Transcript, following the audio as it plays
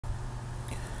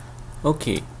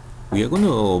Okay, we are going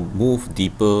to move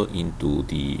deeper into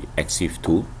the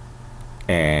Exiftool,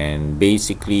 and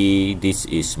basically this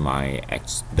is my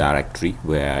X directory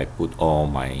where I put all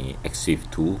my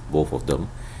Exiftool, both of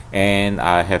them, and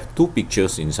I have two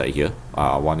pictures inside here.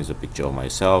 One is a picture of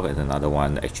myself and another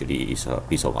one actually is a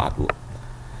piece of artwork,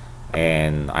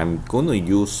 and I'm going to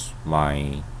use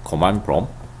my command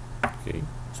prompt. Okay,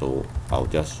 so I'll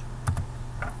just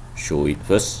show it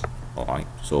first. Alright,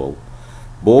 so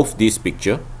both this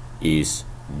picture is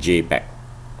JPEG.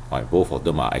 Right, both of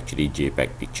them are actually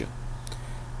JPEG picture.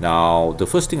 Now the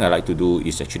first thing I like to do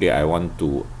is actually I want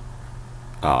to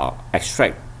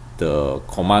extract the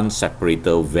command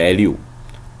separator value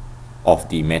of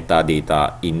the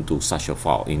metadata into such a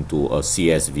file, into a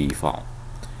CSV file.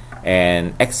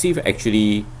 And Exif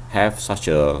actually have such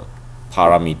a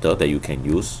parameter that you can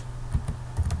use.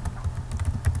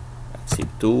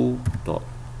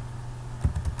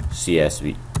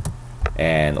 Exiftool.csv,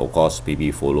 and of course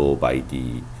maybe followed by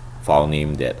the file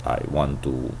name that I want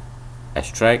to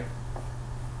extract,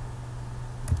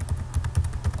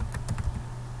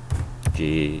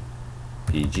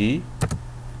 JPG.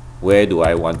 Where do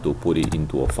I want to put it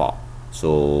into a file?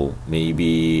 So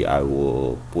maybe I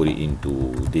will put it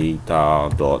into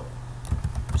data.csv.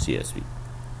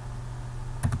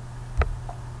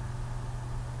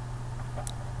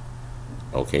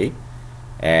 Okay,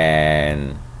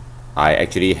 and I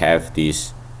actually have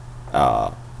this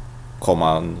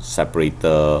command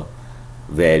separator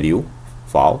value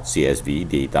file, CSV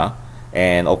data,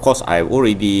 and of course I've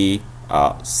already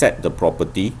set the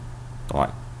property,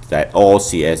 right, that all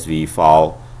CSV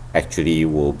file actually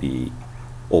will be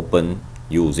open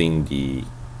using the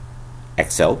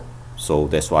Excel. So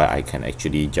that's why I can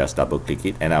actually just double click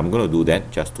it, and I'm going to do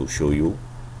that just to show you.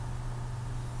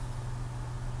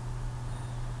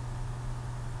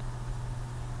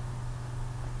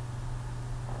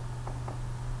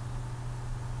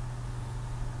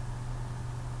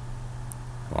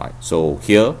 Right, so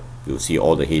here you see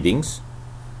all the headings,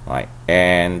 right,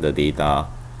 and the data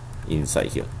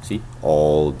inside here. See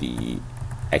all the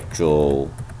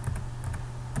actual,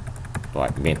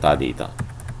 right, metadata.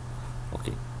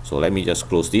 Okay, so let me just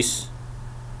close this,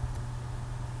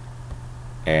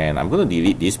 and I'm going to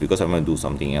delete this because I'm going to do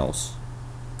something else.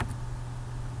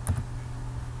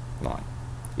 Right,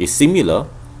 it's similar,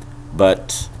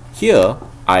 but here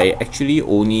I actually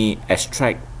only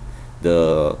extract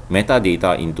the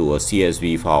metadata into a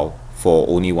CSV file for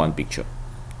only one picture.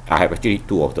 I have actually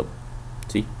two of them.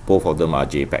 See, both of them are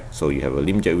JPEG. So you have a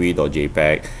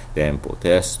limjetwee.jpg, then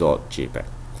protest.jpg,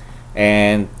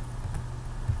 and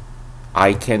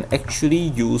I can actually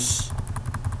use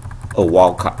a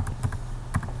wildcard.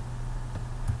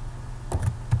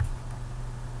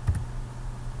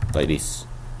 Like this.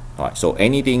 Alright, so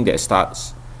anything that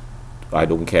starts, I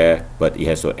don't care, but it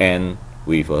has to end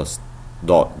with a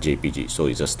 .jpg. So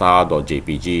it's a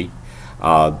star.jpg.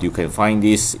 You can find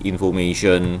this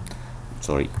information,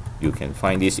 you can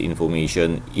find this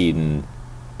information in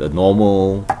the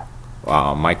normal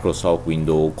Microsoft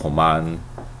Windows command,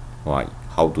 right?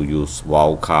 How to use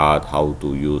wildcard, how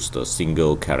to use the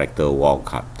single character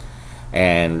wildcard.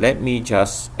 And let me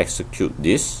just execute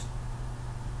this.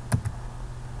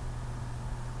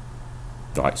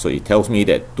 Right, so it tells me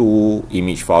that two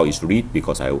image file is read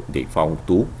because they found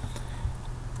two.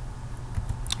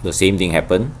 The same thing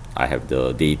happened. I have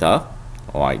the data,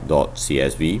 alright,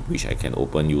 .csv, which I can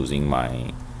open using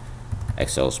my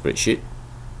Excel spreadsheet,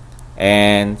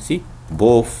 and see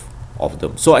both of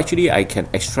them. So actually I can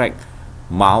extract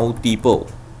multiple,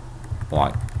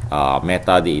 right,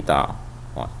 metadata,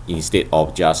 right, instead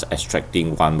of just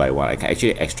extracting one by one. I can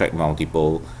actually extract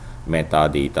multiple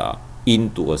metadata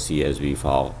into a CSV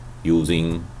file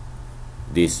using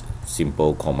these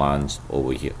simple commands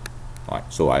over here. Right,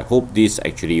 so I hope this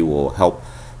actually will help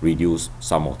reduce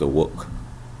some of the work